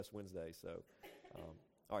That's Wednesday. So,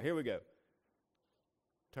 all right, here we go.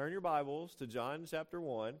 Turn your Bibles to John chapter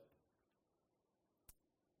 1.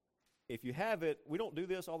 If you have it, we don't do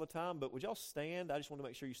this all the time, but would y'all stand? I just want to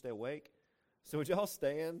make sure you stay awake. So would y'all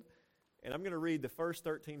stand? And I'm going to read the first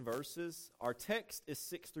 13 verses. Our text is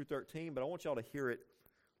 6 through 13, but I want y'all to hear it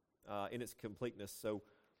in its completeness. So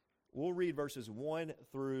we'll read verses 1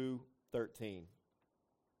 through 13.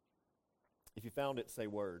 If you found it, say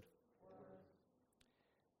word.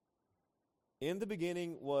 In the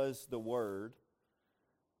beginning was the Word.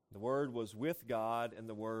 The Word was with God, and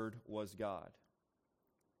the Word was God.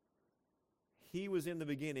 He was in the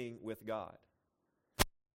beginning with God.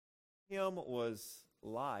 In him was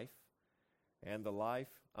life, and the life,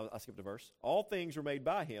 I skipped a verse. All things were made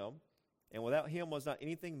by him, and without him was not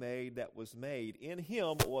anything made that was made. In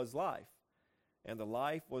him was life, and the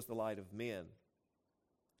life was the light of men.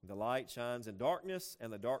 The light shines in darkness,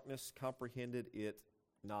 and the darkness comprehended it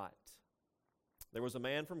not. There was a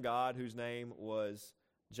man from God whose name was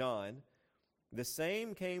John. The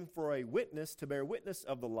same came for a witness, to bear witness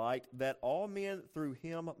of the light, that all men through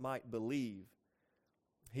him might believe.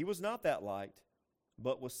 He was not that light,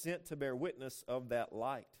 but was sent to bear witness of that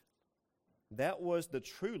light. That was the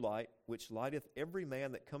true light, which lighteth every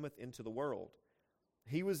man that cometh into the world.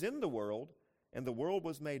 He was in the world, and the world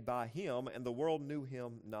was made by him, and the world knew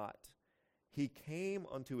him not. He came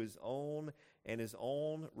unto his own, and his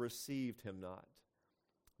own received him not.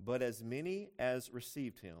 But as many as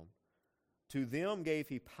received him, to them gave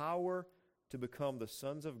he power to become the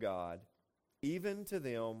sons of God, even to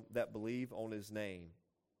them that believe on his name,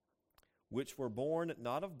 which were born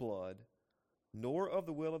not of blood, nor of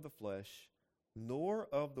the will of the flesh, nor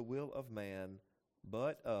of the will of man,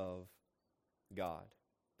 but of God.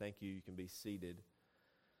 Thank you. You can be seated.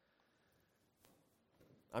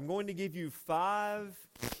 I'm going to give you 5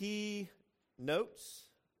 key notes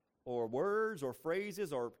or words or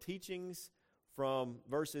phrases or teachings from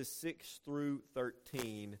verses 6 through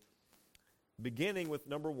 13, beginning with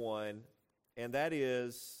number 1, and that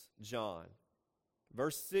is John.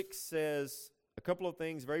 Verse 6 says a couple of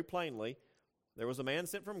things very plainly. There was a man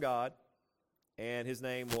sent from God, and his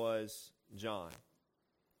name was John.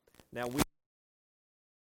 Now,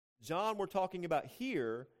 John we're talking about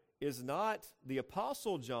here is not the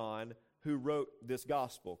Apostle John who wrote this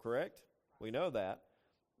gospel, correct? We know that.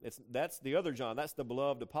 That's the other John. That's the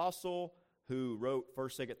beloved apostle who wrote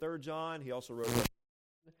 1st, 2nd, 3rd John. He also wrote,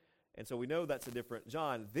 and so we know that's a different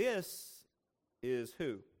John. This is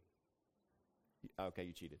who? Okay,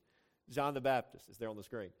 you cheated. John the Baptist is there on the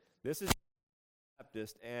screen. This is John the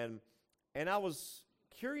Baptist, and I was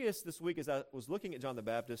curious this week as I was looking at John the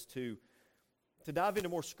Baptist to dive into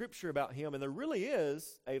more scripture about him, and there really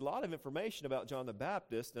is a lot of information about John the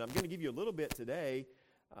Baptist, and I'm going to give you a little bit today,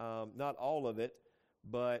 not all of it,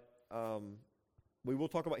 but we will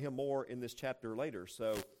talk about him more in this chapter later.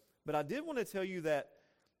 But I did want to tell you that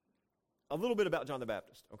a little bit about John the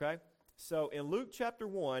Baptist, okay? So in Luke chapter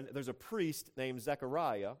 1, there's a priest named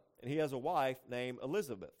Zechariah, and he has a wife named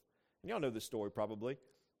Elizabeth. And y'all know this story probably.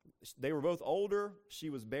 They were both older. She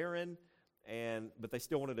was barren, but they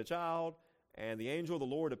still wanted a child. And the angel of the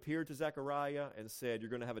Lord appeared to Zechariah and said, you're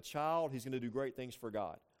going to have a child. He's going to do great things for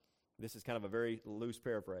God. This is kind of a very loose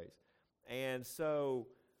paraphrase. And so,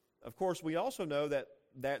 of course, we also know that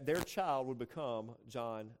their child would become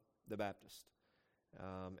John the Baptist.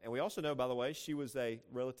 And we also know, by the way, she was a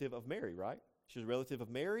relative of Mary, right? She was a relative of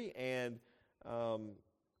Mary. And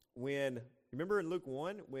remember in Luke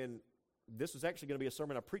 1, when this was actually going to be a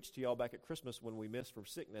sermon I preached to y'all back at Christmas when we missed from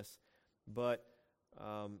sickness. But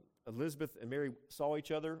Elizabeth and Mary saw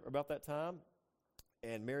each other about that time.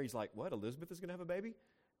 And Mary's like, what, Elizabeth is going to have a baby?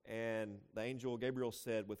 And the angel Gabriel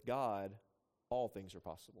said, with God, all things are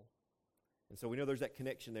possible. And so we know there's that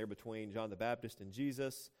connection there between John the Baptist and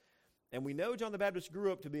Jesus. And we know John the Baptist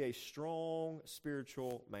grew up to be a strong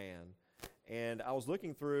spiritual man. And I was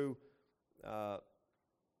looking through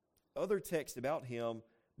other texts about him,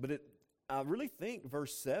 but I really think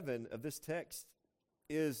verse 7 of this text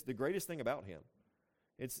is the greatest thing about him.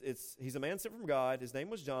 He's a man sent from God. His name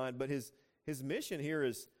was John, but his mission here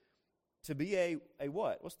is to be a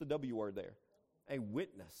what? What's the W word there? A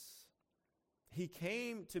witness. He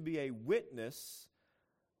came to be a witness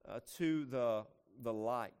to the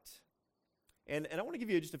light. And I want to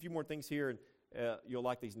give you just a few more things here, and you'll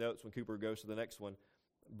like these notes when Cooper goes to the next one.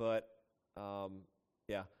 But,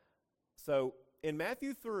 yeah. So in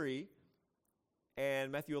Matthew 3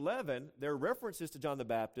 and Matthew 11, there are references to John the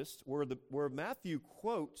Baptist where Matthew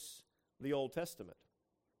quotes the Old Testament.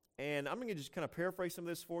 And I'm going to just kind of paraphrase some of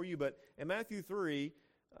this for you, but in Matthew 3,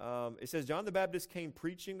 it says, John the Baptist came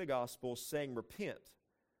preaching the gospel, saying, repent,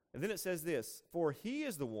 And then it says this, for he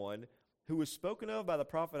is the one who was spoken of by the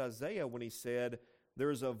prophet Isaiah when he said,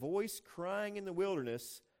 there is a voice crying in the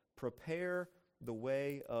wilderness, prepare the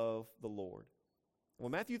way of the Lord.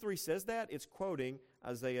 When Matthew 3 says that, it's quoting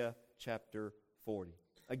Isaiah chapter 40.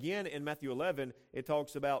 Again, in Matthew 11, it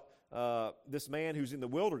talks about this man who's in the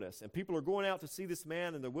wilderness, and people are going out to see this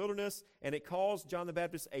man in the wilderness, and it calls John the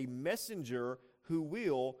Baptist a messenger who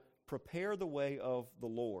will prepare the way of the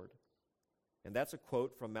Lord. And that's a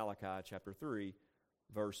quote from Malachi chapter 3,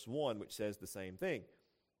 verse 1, which says the same thing.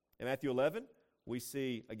 In Matthew 11, we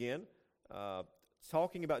see, again,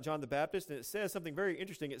 talking about John the Baptist, and it says something very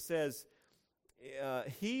interesting. It says,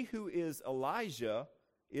 he who is Elijah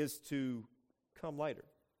is to come later.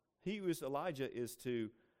 He who is Elijah is to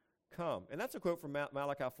come. And that's a quote from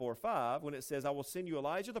Malachi 4:5 when it says, I will send you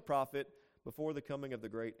Elijah the prophet before the coming of the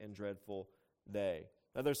great and dreadful day.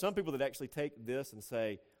 Now there's some people that actually take this and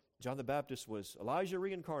say, John the Baptist was Elijah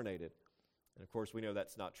reincarnated. And of course we know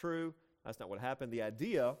that's not true. That's not what happened. The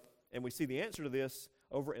idea, and we see the answer to this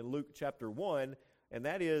over in Luke chapter 1, and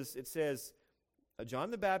that is, it says,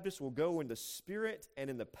 John the Baptist will go in the spirit and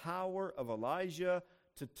in the power of Elijah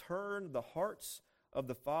to turn the hearts of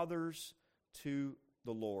the fathers to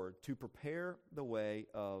the Lord, to prepare the way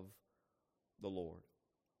of the Lord.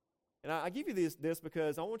 And I give you this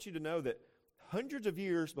because I want you to know that hundreds of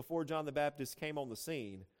years before John the Baptist came on the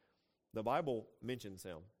scene, the Bible mentions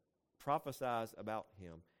him, prophesies about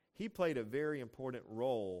him. He played a very important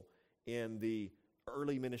role in the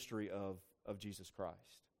early ministry of Jesus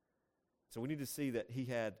Christ. So we need to see that he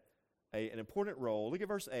had an important role. Look at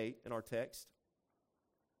verse 8 in our text.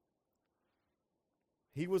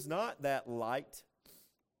 He was not that light,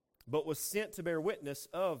 but was sent to bear witness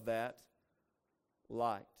of that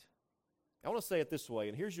light. I want to say it this way,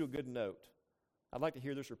 and here's you a good note. I'd like to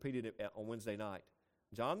hear this repeated on Wednesday night.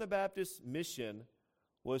 John the Baptist's mission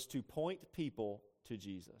was to point people to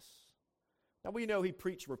Jesus. Now we know he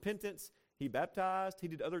preached repentance, he baptized, he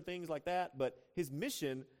did other things like that, but his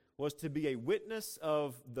mission was to be a witness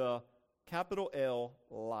of the capital L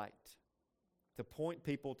light, to point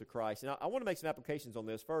people to Christ. And I want to make some applications on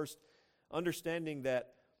this. First, understanding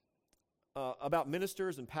that about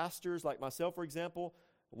ministers and pastors like myself, for example,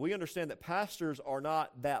 we understand that pastors are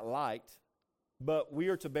not that light, but we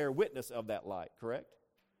are to bear witness of that light, correct?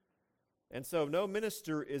 And so no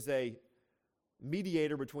minister is a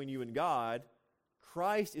mediator between you and God.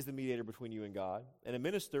 Christ is the mediator between you and God, and a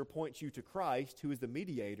minister points you to Christ, who is the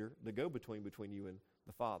mediator, the go-between between you and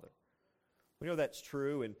the Father. We know that's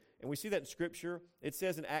true, and we see that in Scripture. It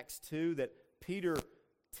says in Acts 2 that Peter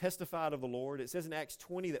testified of the Lord. It says in Acts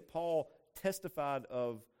 20 that Paul testified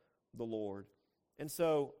of the Lord. And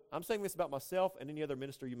so I'm saying this about myself and any other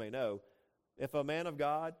minister you may know. If a man of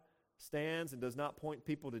God stands and does not point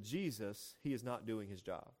people to Jesus, he is not doing his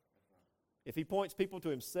job. If he points people to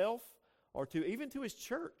himself or to even to his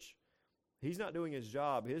church, he's not doing his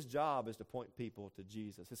job. His job is to point people to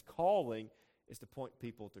Jesus. His calling is to point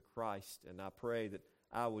people to Christ, and I pray that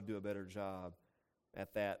I would do a better job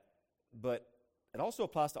at that. But it also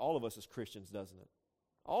applies to all of us as Christians, doesn't it?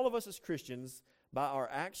 All of us as Christians, by our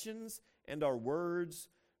actions and our words,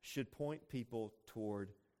 should point people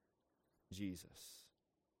toward Jesus.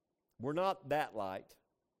 We're not that light.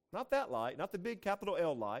 Not that light, not the big capital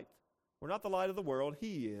L light. We're not the light of the world.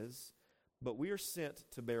 He is. But we are sent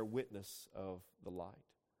to bear witness of the light.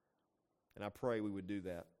 And I pray we would do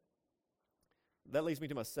that. That leads me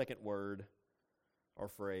to my second word or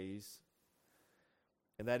phrase,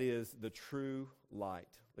 and that is the true light.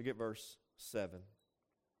 Look at verse 7.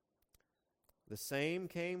 The same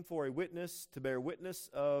came for a witness to bear witness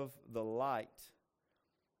of the light,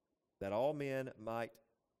 that all men might,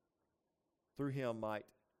 through him might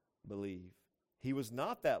believe. He was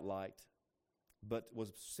not that light, but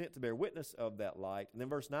was sent to bear witness of that light. And then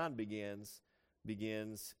verse 9 begins,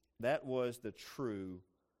 that was the true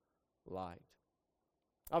light.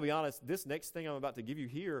 I'll be honest, this next thing I'm about to give you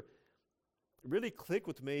here really clicked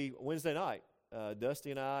with me Wednesday night. Dusty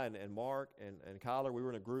and I and Mark and Kyler, we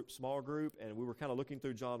were in a small group, and we were kind of looking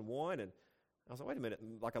through John 1, and I was like, wait a minute,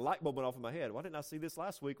 like a light bulb went off in my head. Why didn't I see this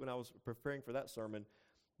last week when I was preparing for that sermon?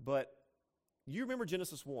 But you remember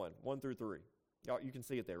Genesis 1 through 3. You can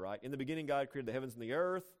see it there, right? In the beginning, God created the heavens and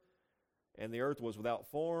the earth was without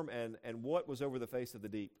form, and what was over the face of the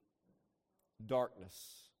deep?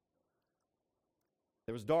 Darkness.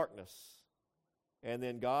 There was darkness. And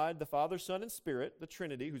then God, the Father, Son, and Spirit, the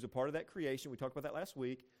Trinity, who's a part of that creation, we talked about that last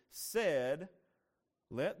week, said,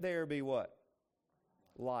 let there be what?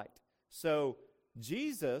 Light. So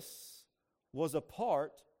Jesus was a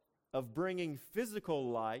part of bringing physical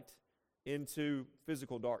light into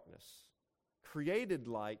physical darkness. created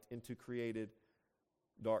light into created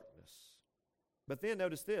darkness. But then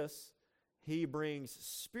notice this, he brings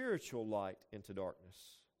spiritual light into darkness.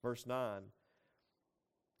 Verse 9,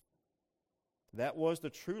 that was the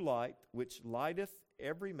true light which lighteth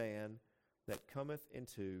every man that cometh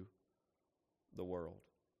into the world.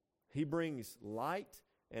 He brings light,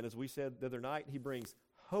 and as we said the other night, he brings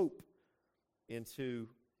hope into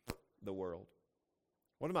the world.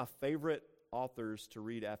 One of my favorite authors to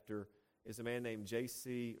read after is a man named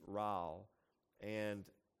J.C. Ryle. And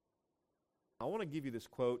I want to give you this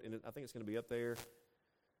quote, and I think it's going to be up there.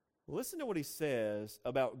 Listen to what he says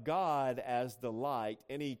about God as the light,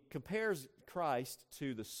 and he compares Christ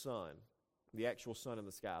to the sun, the actual sun in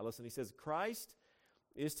the sky. Listen, he says, Christ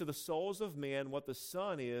is to the souls of men what the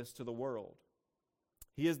sun is to the world.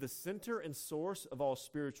 He is the center and source of all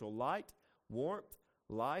spiritual light, warmth,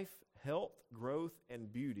 life, health, growth,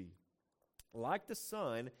 and beauty. Like the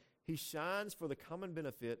sun, he shines for the common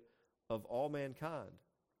benefit of all mankind,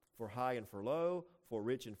 for high and for low, for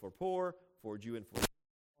rich and for poor, for Jew and for Gentile.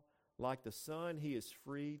 Like the sun, he is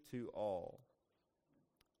free to all.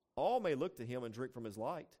 All may look to him and drink from his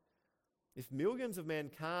light. If millions of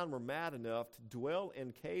mankind were mad enough to dwell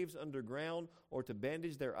in caves underground or to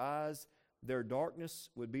bandage their eyes, their darkness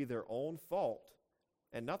would be their own fault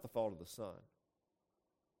and not the fault of the sun.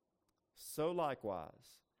 So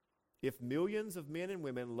likewise, if millions of men and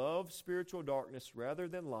women love spiritual darkness rather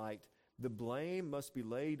than light, the blame must be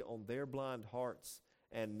laid on their blind hearts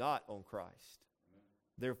and not on Christ. Amen.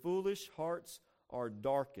 Their foolish hearts are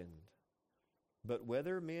darkened. But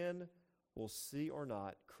whether men will see or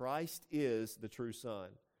not, Christ is the true sun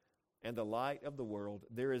and the light of the world.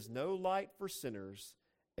 There is no light for sinners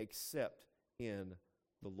except in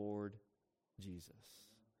the Lord Jesus.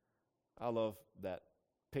 I love that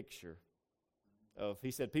picture of,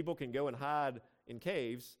 he said, people can go and hide in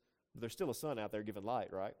caves, but there's still a sun out there giving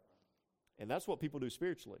light, right? And that's what people do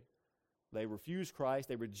spiritually. They refuse Christ,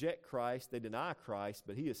 they reject Christ, they deny Christ,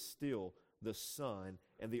 but he is still the sun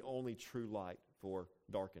and the only true light for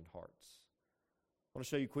darkened hearts. I want to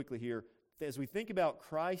show you quickly here, as we think about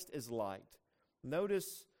Christ as light,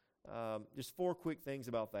 notice just 4 quick things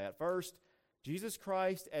about that. First, Jesus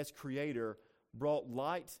Christ as creator brought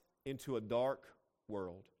light into a dark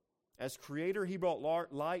world. As creator, he brought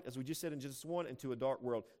light, as we just said in Genesis 1, into a dark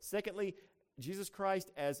world. Secondly, Jesus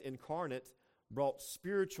Christ as incarnate brought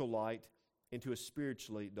spiritual light into a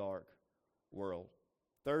spiritually dark world.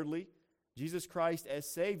 Thirdly, Jesus Christ as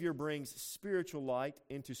Savior brings spiritual light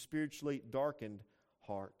into spiritually darkened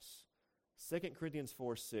hearts. 2 Corinthians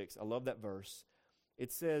 4:6, I love that verse.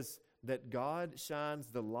 It says that God shines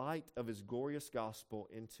the light of his glorious gospel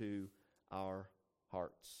into our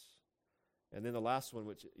hearts. And then the last one,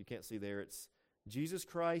 which you can't see there, it's Jesus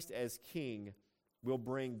Christ as King will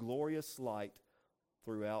bring glorious light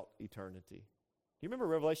throughout eternity. You remember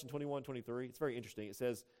Revelation 21:23? It's very interesting. It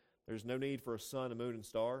says there's no need for a sun, a moon, and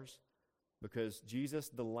stars because Jesus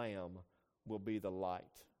the Lamb will be the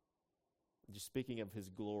light. Just speaking of his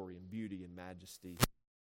glory and beauty and majesty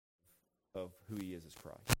of who he is as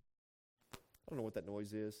Christ. I don't know what that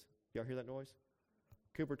noise is. Y'all hear that noise?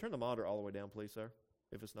 Cooper, turn the monitor all the way down, please, sir,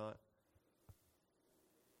 if it's not.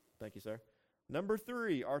 Thank you, sir. Number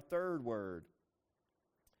 3, our third word,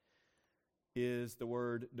 is the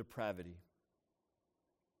word depravity.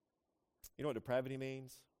 You know what depravity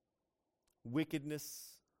means?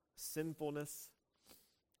 Wickedness, sinfulness,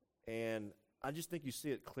 and I just think you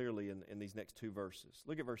see it clearly in these next 2 verses.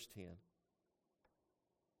 Look at verse 10.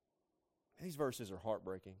 These verses are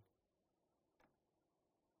heartbreaking.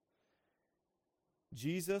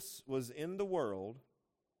 Jesus was in the world,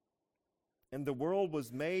 and the world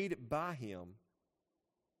was made by him,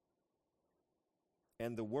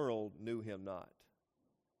 and the world knew him not.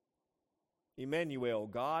 Emmanuel,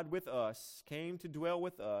 God with us, came to dwell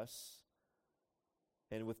with us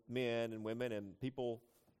and with men and women, and people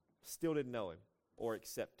still didn't know him or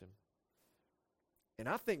accept him. And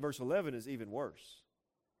I think verse 11 is even worse,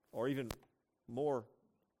 or even more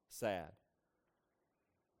sad.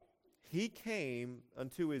 He came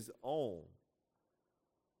unto his own,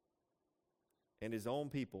 and his own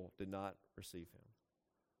people did not receive him.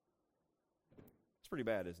 It's pretty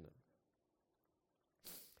bad, isn't it?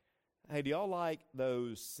 Hey, do y'all like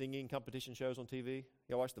those singing competition shows on TV?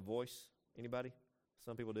 Y'all watch The Voice? Anybody?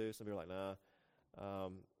 Some people do. Some people are like, nah.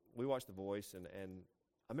 We watched The Voice, and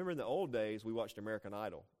I remember in the old days we watched American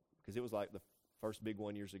Idol because it was like the first big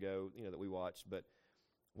one years ago, that we watched. But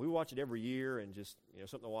we watch it every year, and just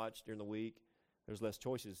something to watch during the week. There's less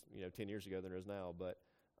choices 10 years ago than there is now. But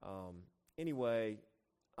anyway,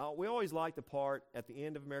 we always like the part at the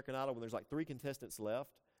end of American Idol when there's like 3 contestants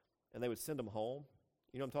left, and they would send them home.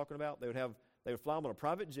 You know what I'm talking about? They would fly them on a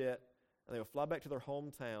private jet, and they would fly back to their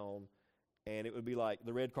hometown, and it would be like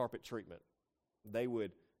the red carpet treatment. They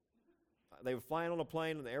would fly in on a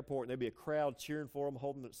plane in the airport, and there'd be a crowd cheering for them,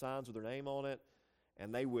 holding the signs with their name on it,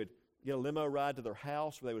 and they would get a limo ride to their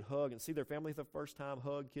house where they would hug and see their family for the first time,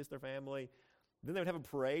 hug, kiss their family. Then they would have a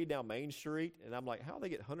parade down Main Street, and I'm like, how do they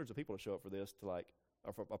get hundreds of people to show up for this,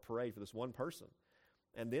 or for a parade for this one person?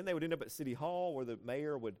 And then they would end up at City Hall where the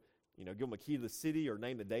mayor would, give them a key to the city or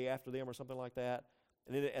name the day after them or something like that.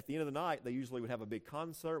 And then at the end of the night, they usually would have a big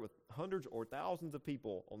concert with hundreds or thousands of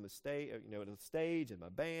people on the stage, the stage and a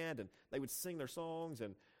band, and they would sing their songs,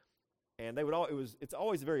 and they would it's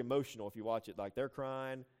always very emotional if you watch it, like they're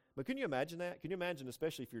crying. But can you imagine that? Can you imagine,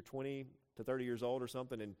 especially if you're 20 to 30 years old or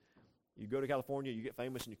something, and you go to California, you get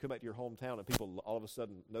famous, and you come back to your hometown, and people all of a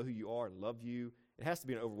sudden know who you are and love you? It has to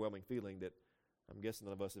be an overwhelming feeling that I'm guessing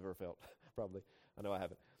none of us have ever felt, probably. I know I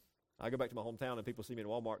haven't. I go back to my hometown, and people see me in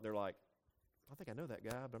Walmart, and they're like, I think I know that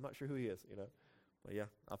guy, but I'm not sure who he is, But yeah,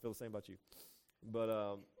 I feel the same about you.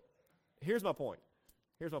 But here's my point.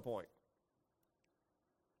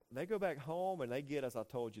 They go back home, and they get, as I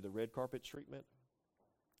told you, the red carpet treatment.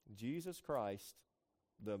 Jesus Christ,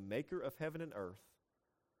 the maker of heaven and earth,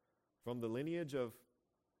 from the lineage of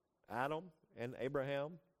Adam and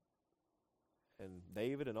Abraham and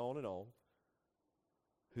David and on,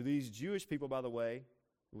 who these Jewish people, by the way,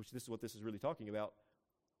 which this is what this is really talking about,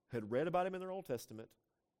 had read about him in their Old Testament,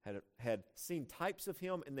 had seen types of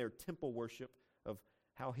him in their temple worship of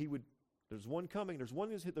how he would, there's one coming, there's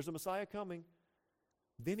a Messiah coming.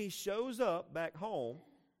 Then he shows up back home,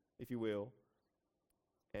 if you will,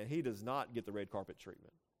 and he does not get the red carpet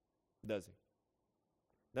treatment, does he?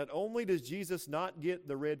 Not only does Jesus not get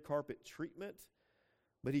the red carpet treatment,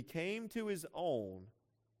 but he came to his own,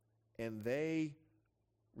 and they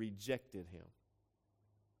rejected him.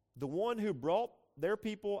 The one who brought their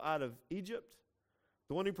people out of Egypt,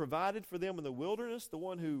 the one who provided for them in the wilderness, the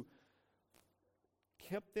one who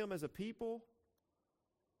kept them as a people,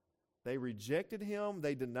 they rejected him,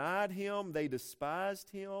 they denied him, they despised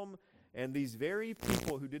him, and these very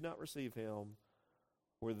people who did not receive him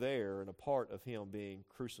were there and a part of him being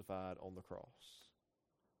crucified on the cross.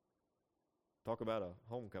 Talk about a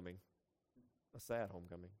homecoming, a sad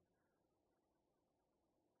homecoming.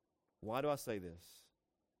 Why do I say this?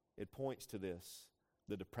 It points to this,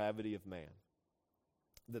 the depravity of man.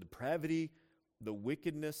 The depravity, the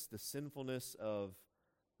wickedness, the sinfulness of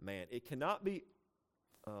man. It cannot be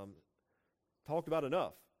talked about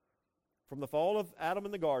enough. From the fall of Adam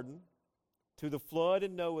in the garden to the flood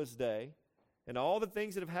in Noah's day and all the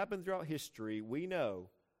things that have happened throughout history, we know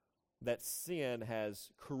that sin has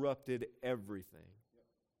corrupted everything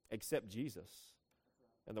except Jesus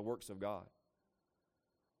and the works of God.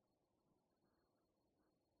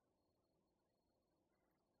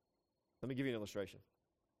 Let me give you an illustration.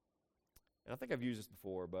 And I think I've used this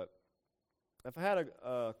before, but if I had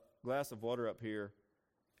a glass of water up here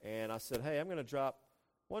and I said, hey, I'm going to drop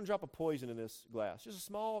one drop of poison in this glass, just a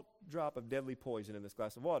small drop of deadly poison in this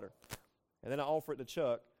glass of water, and then I offer it to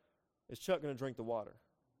Chuck, is Chuck going to drink the water?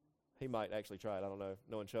 He might actually try it. I don't know.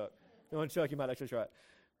 Knowing Chuck, he might actually try it.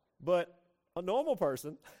 But a normal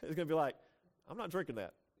person is going to be like, I'm not drinking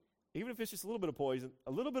that. Even if it's just a little bit of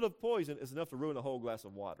poison is enough to ruin a whole glass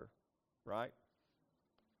of water, right?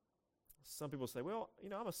 Some people say, well,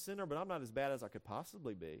 I'm a sinner, but I'm not as bad as I could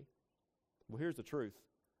possibly be. Well, here's the truth.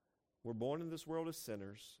 We're born in this world as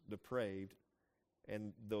sinners, depraved,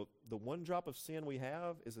 and the one drop of sin we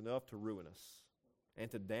have is enough to ruin us and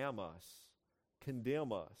to damn us,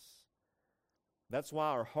 condemn us. That's why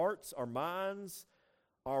our hearts, our minds,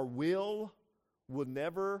 our will would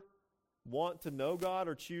never want to know God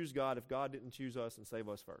or choose God if God didn't choose us and save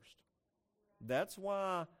us first. That's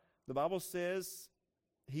why the Bible says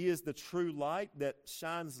He is the true light that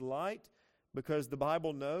shines light, because the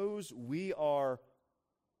Bible knows we are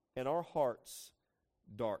in our hearts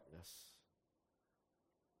darkness.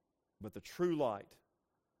 But the true light,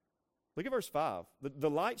 look at verse 5. The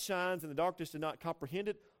light shines and the darkness did not comprehend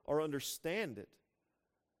it or understand it.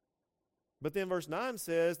 But then verse 9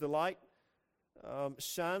 says the light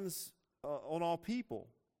shines on all people.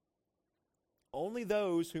 Only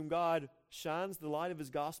those whom God shines the light of His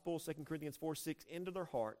gospel, 2 Corinthians 4:6, into their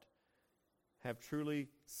heart have truly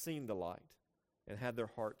seen the light and had their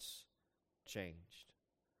hearts changed.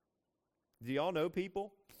 Do y'all know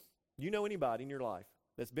people? You know anybody in your life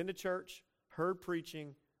that's been to church, heard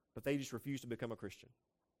preaching, but they just refuse to become a Christian?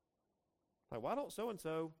 Like, why don't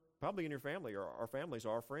so-and-so, probably in your family or our families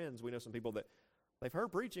or our friends, we know some people that they've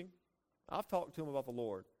heard preaching. I've talked to them about the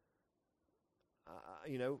Lord.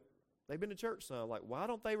 they've been to church some. Like, why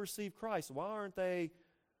don't they receive Christ? Why aren't they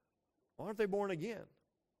born again?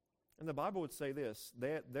 And the Bible would say this,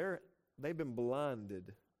 they've been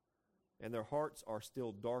blinded, and their hearts are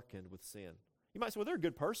still darkened with sin. You might say, well, they're a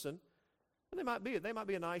good person. And they might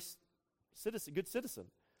be a nice citizen, good citizen.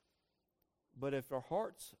 But if our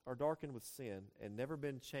hearts are darkened with sin and never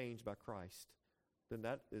been changed by Christ, then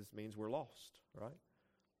that means we're lost, right?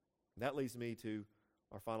 And that leads me to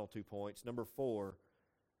our final 2 points. Number 4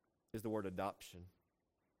 is the word adoption.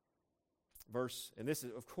 And this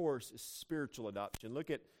is, of course, is spiritual adoption. Look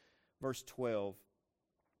at verse 12.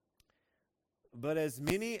 But as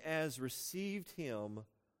many as received him,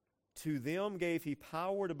 to them gave he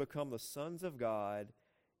power to become the sons of God,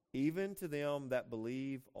 even to them that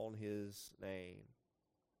believe on his name.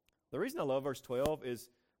 The reason I love verse 12 is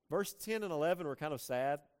verse 10 and 11 were kind of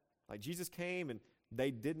sad. Like, Jesus came and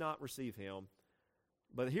they did not receive him.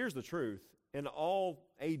 But here's the truth. In all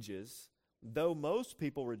ages, though most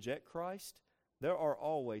people reject Christ, there are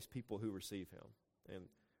always people who receive him. And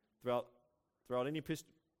throughout any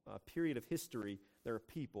period of history, there are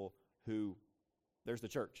people there's the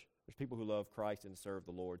church. There's people who love Christ and serve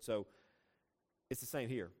the Lord. So it's the same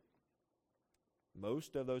here.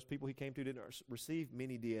 Most of those people he came to didn't receive,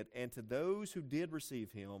 many did. And to those who did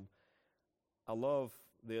receive him, I love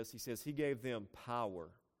this. He says he gave them power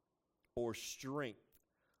or strength.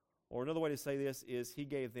 Or another way to say this is he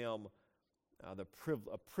gave them a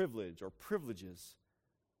privilege or privileges.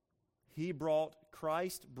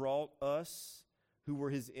 Christ brought us who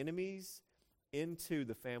were his enemies into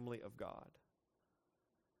the family of God.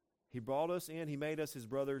 He brought us in. He made us his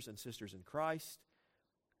brothers and sisters in Christ,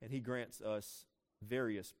 and he grants us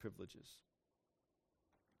various privileges.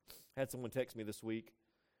 I had someone text me this week,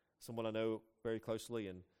 someone I know very closely,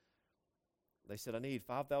 and they said, I need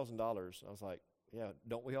 $5,000. I was like, yeah,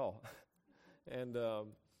 don't we all? And I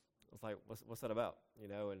was like, what's that about? You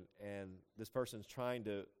know, and this person's trying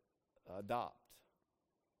to adopt.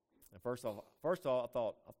 And first of all, I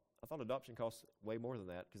thought adoption costs way more than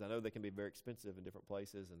that, because I know they can be very expensive in different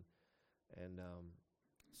places, and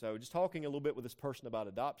so just talking a little bit with this person about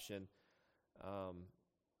adoption,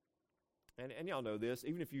 and y'all know this,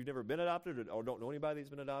 even if you've never been adopted or don't know anybody that's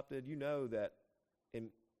been adopted, you know that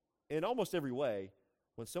in almost every way,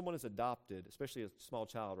 when someone is adopted, especially a small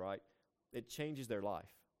child, right, it changes their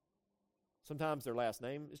life. Sometimes their last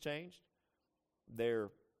name is changed, their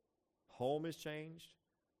home is changed,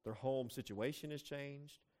 their home situation is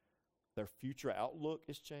changed, their future outlook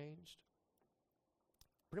is changed.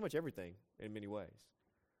 Pretty much everything in many ways.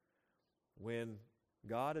 When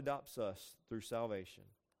God adopts us through salvation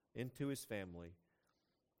into his family,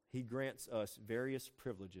 he grants us various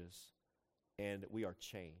privileges, and we are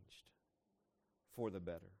changed for the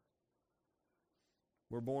better.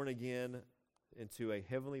 We're born again into a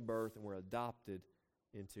heavenly birth, and we're adopted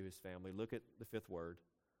into his family. Look at the 5th word.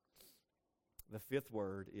 The 5th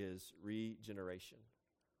word is regeneration.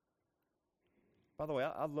 By the way,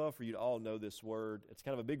 I'd love for you to all know this word. It's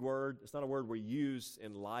kind of a big word. It's not a word we use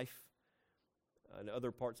in life, in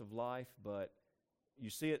other parts of life, but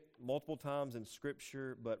you see it multiple times in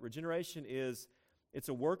Scripture. But regeneration it's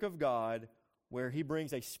a work of God where he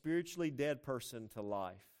brings a spiritually dead person to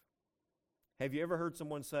life. Have you ever heard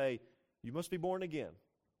someone say, you must be born again?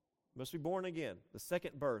 You must be born again. The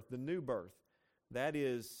second birth, the new birth, that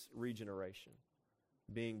is regeneration.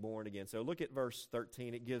 Being born again. So look at verse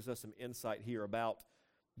 13. It gives us some insight here about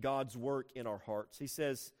God's work in our hearts. He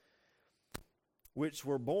says, which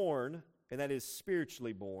were born, and that is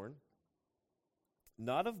spiritually born,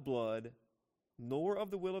 not of blood, nor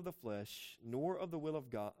of the will of the flesh, nor of the will of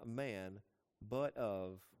God, man, but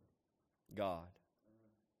of God.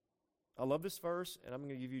 I love this verse, and I'm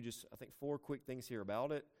going to give you just, 4 quick things here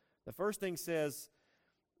about it. The first thing says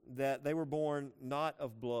that they were born not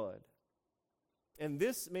of blood. And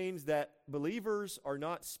this means that believers are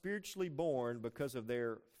not spiritually born because of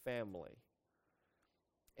their family.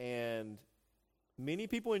 And many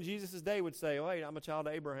people in Jesus' day would say, oh, hey, I'm a child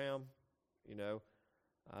of Abraham. You know,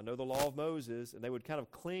 I know the law of Moses. And they would kind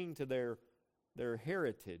of cling to their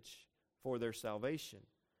heritage for their salvation.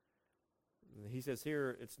 And he says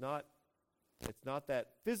here, it's not that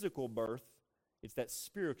physical birth, it's that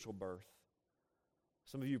spiritual birth.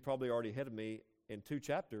 Some of you probably already ahead of me. In 2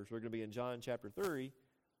 chapters, we're going to be in John chapter 3,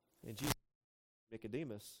 and Jesus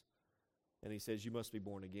Nicodemus, and he says, you must be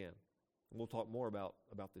born again. And we'll talk more about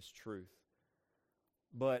this truth.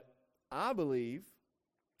 But I believe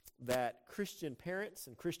that Christian parents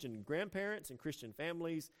and Christian grandparents and Christian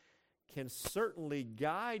families can certainly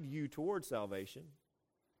guide you towards salvation,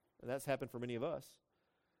 and that's happened for many of us.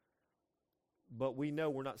 But we know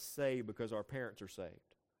we're not saved because our parents are saved.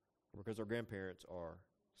 because our grandparents are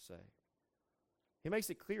saved. He makes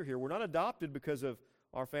it clear here, we're not adopted because of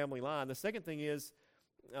our family line. The second thing is,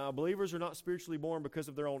 believers are not spiritually born because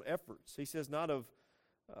of their own efforts. He says, not of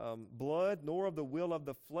blood, nor of the will of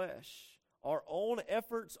the flesh. Our own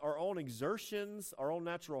efforts, our own exertions, our own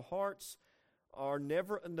natural hearts are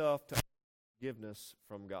never enough to forgiveness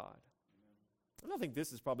from God. And I think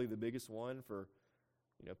this is probably the biggest one for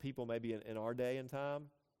people maybe in our day and time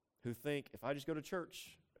who think, if I just go to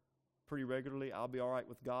church pretty regularly, I'll be all right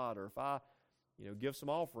with God. Or if I give some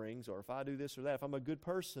offerings, or if I do this or that, if I'm a good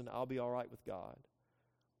person, I'll be all right with God.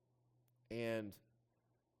 And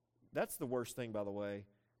that's the worst thing, by the way.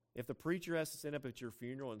 If the preacher has to stand up at your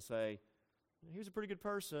funeral and say, he was a pretty good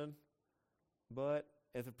person, but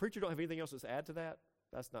if the preacher don't have anything else to add to that,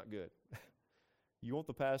 that's not good. You want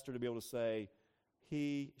the pastor to be able to say,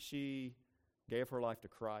 she gave her life to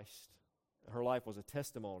Christ. Her life was a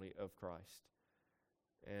testimony of Christ.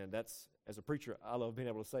 And that's, as a preacher, I love being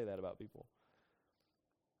able to say that about people.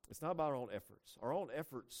 It's not about our own efforts. Our own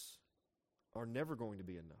efforts are never going to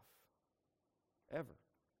be enough. Ever.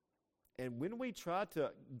 And when we try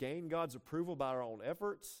to gain God's approval by our own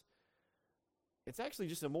efforts, it's actually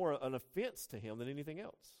just an offense to Him than anything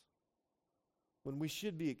else. When we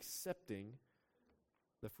should be accepting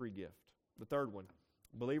the free gift. The third one,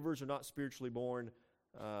 believers are not spiritually born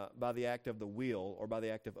by the act of the will or by the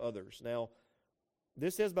act of others. Now,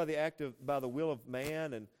 this says by the will of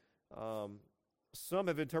man, and some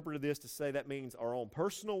have interpreted this to say that means our own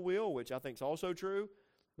personal will, which I think is also true,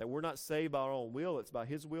 that we're not saved by our own will, it's by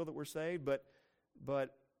His will that we're saved.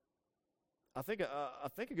 But I think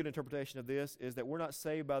a good interpretation of this is that we're not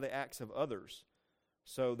saved by the acts of others.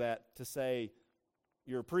 So that to say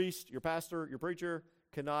your priest, your pastor, your preacher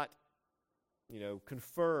cannot,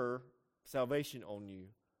 confer salvation on you.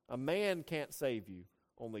 A man can't save you.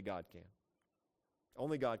 Only God can.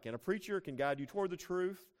 Only God can. A preacher can guide you toward the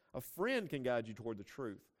truth. A friend can guide you toward the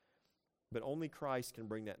truth. But only Christ can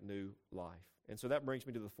bring that new life. And so that brings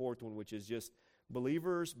me to the fourth one, which is just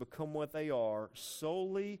believers become what they are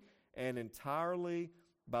solely and entirely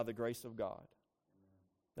by the grace of God.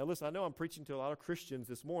 Now listen, I know I'm preaching to a lot of Christians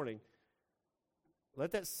this morning.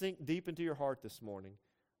 Let that sink deep into your heart this morning.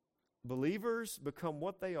 Believers become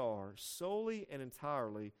what they are solely and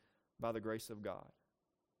entirely by the grace of God.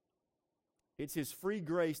 It's His free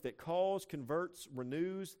grace that calls, converts,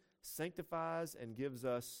 renews, sanctifies, and gives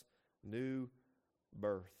us new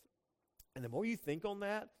birth. And the more you think on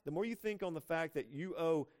that, the more you think on the fact that you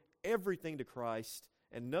owe everything to Christ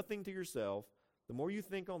and nothing to yourself, the more you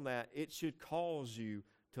think on that, it should cause you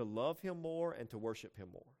to love Him more and to worship Him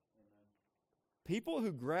more. People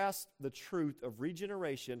who grasp the truth of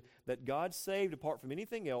regeneration, that God saved apart from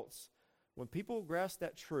anything else, when people grasp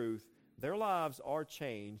that truth, their lives are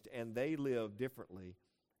changed and they live differently.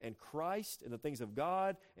 And Christ and the things of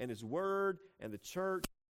God and His Word and the church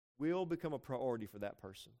will become a priority for that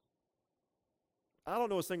person. I don't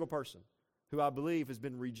know a single person who I believe has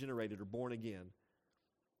been regenerated or born again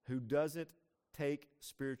who doesn't take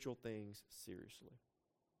spiritual things seriously.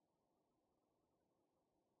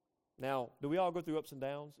 Now, do we all go through ups and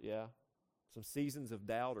downs? Yeah. Some seasons of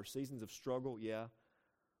doubt or seasons of struggle? Yeah.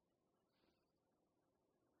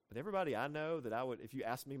 But everybody I know that I would, if you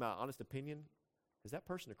ask me my honest opinion, is that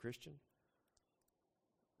person a Christian?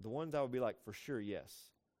 The ones I would be like, for sure, yes.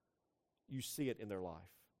 You see it in their life.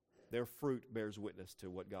 Their fruit bears witness to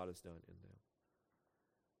what God has done in them.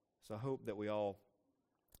 So I hope that we all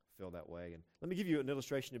feel that way. And let me give you an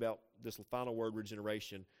illustration about this final word,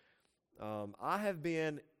 regeneration. I have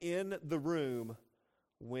been in the room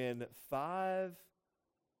when 5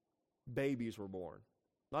 babies were born.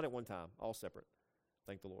 Not at one time, all separate.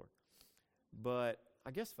 Thank the Lord. But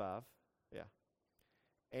I guess 5, yeah.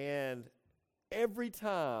 And every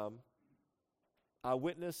time I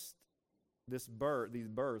witnessed these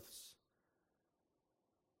births,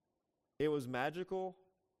 it was magical,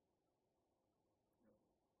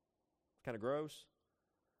 kind of gross,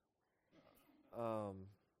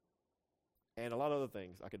 and a lot of other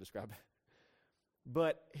things I could describe.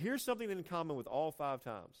 But here's something in common with all 5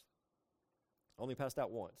 times. I only passed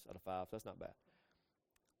out once out of 5, so that's not bad.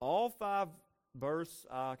 All 5 births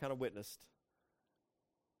I kind of witnessed,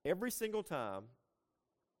 every single time,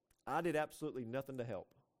 I did absolutely nothing to help.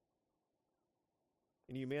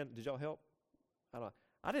 Any of you men, did y'all help? I don't know.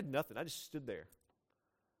 I did nothing. I just stood there.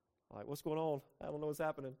 Like, what's going on? I don't know what's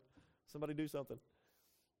happening. Somebody do something.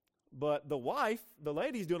 But the wife, the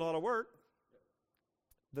lady's doing a lot of work.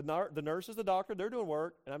 The nurses, the doctor, they're doing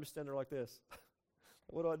work, and I'm just standing there like this.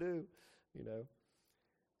 What do I do? You know.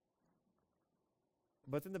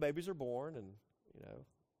 But then the babies are born, and,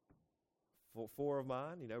 four of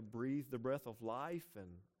mine, breathed the breath of life and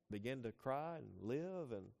began to cry and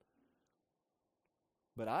live.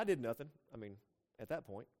 But I did nothing. At that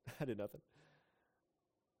point, I did nothing.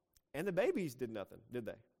 And the babies did nothing, did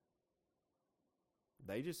they?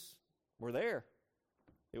 They just were there.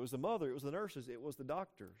 It was the mother, it was the nurses, it was the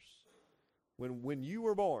doctors. When you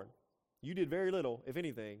were born, you did very little, if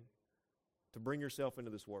anything, to bring yourself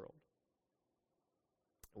into this world.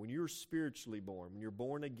 When you're spiritually born, when you're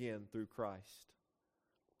born again through Christ,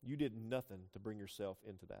 you did nothing to bring yourself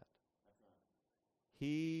into that.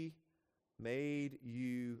 He made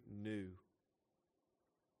you new.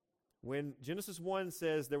 When Genesis 1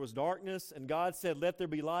 says there was darkness and God said, "Let there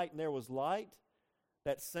be light," and there was light,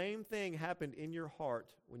 that same thing happened in your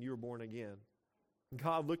heart when you were born again.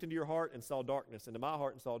 God looked into your heart and saw darkness, into my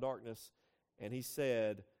heart and saw darkness, and He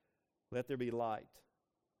said, "Let there be light."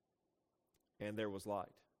 And there was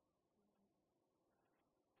light.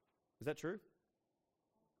 Is that true?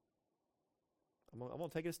 I'm going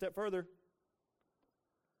to take it a step further.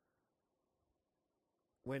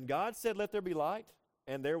 When God said, "Let there be light,"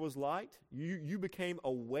 and there was light, you became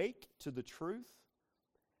awake to the truth,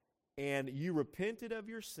 and you repented of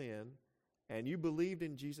your sin, and you believed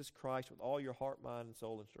in Jesus Christ with all your heart, mind, and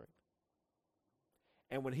soul and strength.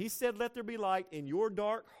 And when He said, "Let there be light," in your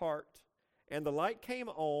dark heart, and the light came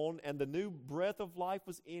on, and the new breath of life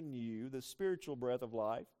was in you, the spiritual breath of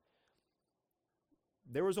life,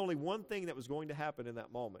 there was only one thing that was going to happen in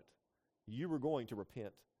that moment. You were going to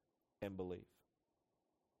repent and believe.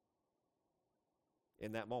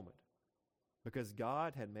 In that moment. Because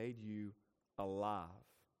God had made you alive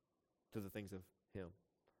to the things of Him.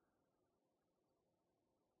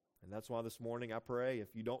 And that's why this morning I pray,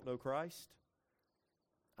 if you don't know Christ,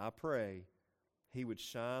 I pray He would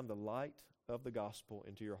shine the light of the gospel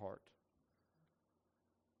into your heart.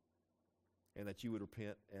 And that you would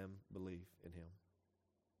repent and believe in Him.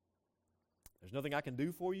 There's nothing I can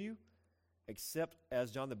do for you except,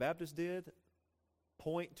 as John the Baptist did,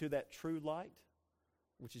 point to that true light,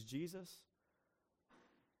 which is Jesus.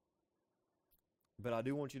 But I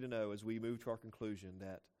do want you to know, as we move to our conclusion,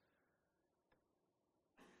 that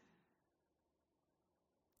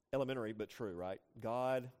elementary but true, right?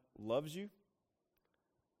 God loves you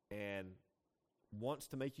and wants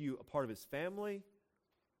to make you a part of His family,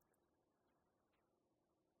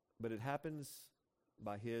 but it happens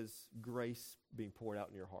by His grace being poured out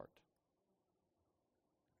in your heart.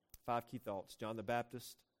 5 key thoughts. John the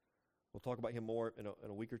Baptist, we'll talk about him more in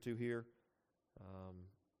a week or two here.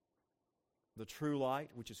 The true light,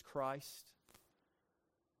 which is Christ.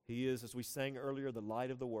 He is, as we sang earlier, the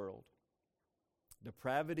light of the world.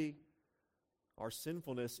 Depravity, our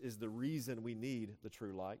sinfulness, is the reason we need the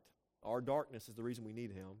true light. Our darkness is the reason we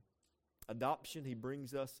need Him. Adoption, He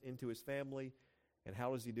brings us into His family. And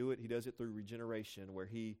how does He do it? He does it through regeneration, where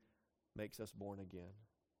He makes us born again.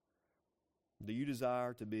 Do you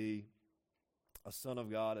desire to be a son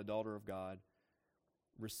of God, a daughter of God?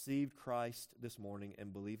 Receive Christ this morning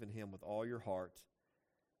and believe in Him with all your heart.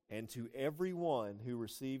 And to everyone who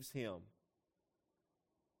receives Him,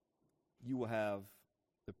 you will have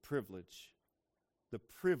the privilege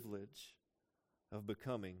of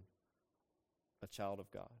becoming a child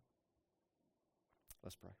of God.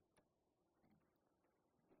 Let's pray.